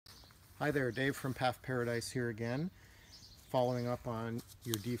Hi there, Dave from Paph Paradise here again, following up on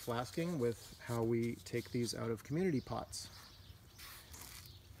your deflasking with how we take these out of community pots.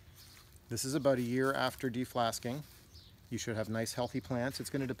 This is about a year after deflasking. You should have nice healthy plants. It's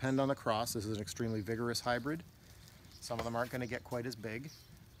going to depend on the cross. This is an extremely vigorous hybrid. Some of them aren't going to get quite as big,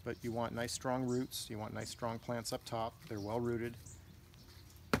 but you want nice strong roots. You want nice strong plants up top. They're well rooted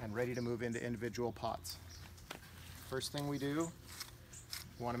and ready to move into individual pots. First thing we do,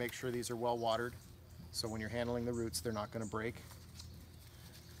 you want to make sure these are well watered, so when you're handling the roots they're not going to break.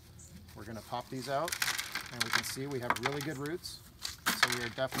 We're going to pop these out and we can see we have really good roots, so we are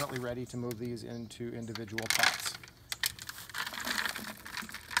definitely ready to move these into individual pots.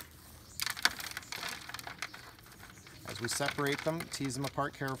 As we separate them, tease them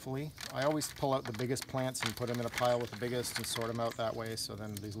apart carefully. I always pull out the biggest plants and put them in a pile with the biggest and sort them out that way, so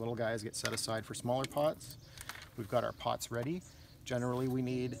then these little guys get set aside for smaller pots. We've got our pots ready. Generally we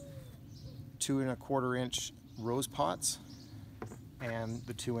need 2 1/4 inch rose pots and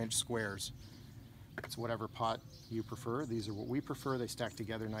the 2-inch squares. It's whatever pot you prefer. These are what we prefer. They stack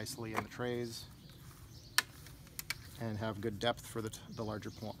together nicely in the trays and have good depth for the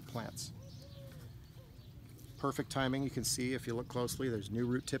larger plants. Perfect timing. You can see if you look closely there's new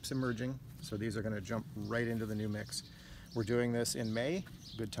root tips emerging, so these are going to jump right into the new mix. We're doing this in May,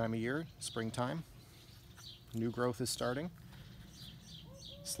 good time of year, springtime. New growth is starting.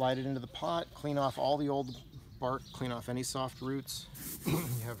 Slide it into the pot, clean off all the old bark, clean off any soft roots. You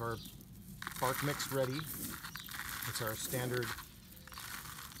have our bark mix ready. It's our standard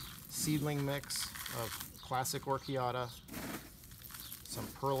seedling mix of classic orchiata, some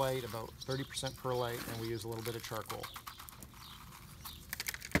perlite, about 30% perlite, and we use a little bit of charcoal.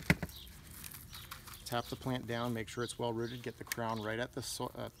 Tap the plant down, make sure it's well rooted, get the crown right at the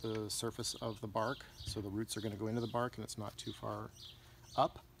surface of the bark, so the roots are going to go into the bark and it's not too far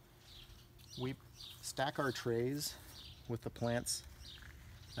up. We stack our trays with the plants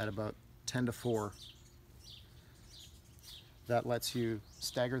at about 10 to 4. That lets you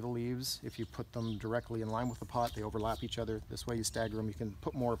stagger the leaves. If you put them directly in line with the pot, they overlap each other. This way you stagger them, you can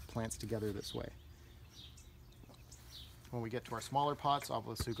put more plants together this way. When we get to our smaller pots,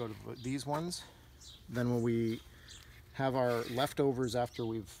 obviously go to these ones. Then when we have our leftovers after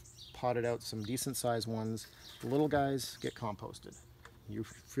we've potted out some decent sized ones, the little guys get composted. You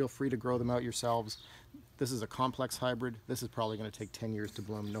feel free to grow them out yourselves. This is a complex hybrid. This is probably going to take 10 years to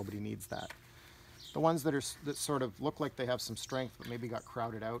bloom. Nobody needs that. The ones that sort of look like they have some strength but maybe got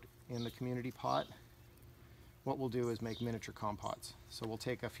crowded out in the community pot, what we'll do is make miniature compots. So we'll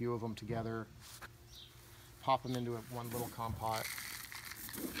take a few of them together, pop them into one little compot,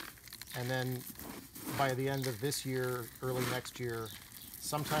 and then by the end of this year, early next year,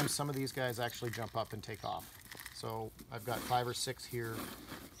 sometimes some of these guys actually jump up and take off. So I've got 5 or 6 here.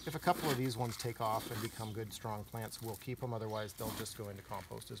 If a couple of these ones take off and become good strong plants, we'll keep them, otherwise they'll just go into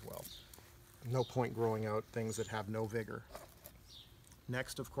compost as well. No point growing out things that have no vigor.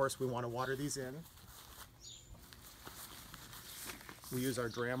 Next, of course, we want to water these in. We use our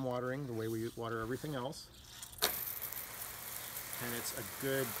dram watering the way we water everything else. And it's a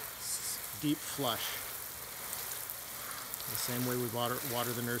good deep flush. The same way we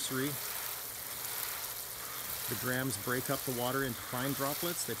water the nursery. The drams break up the water into fine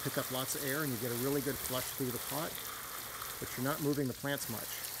droplets. They pick up lots of air and you get a really good flush through the pot, but you're not moving the plants much.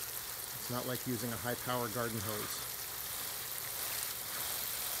 It's not like using a high-power garden hose.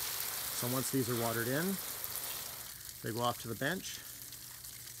 So once these are watered in, they go off to the bench.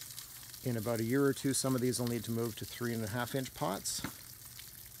 In about a year or two, some of these will need to move to 3 1/2 inch pots,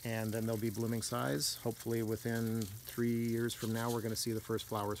 and then they'll be blooming size. Hopefully within 3 years from now, we're going to see the first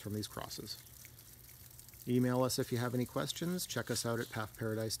flowers from these crosses. Email us if you have any questions. Check us out at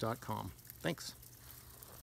paphparadise.com. Thanks.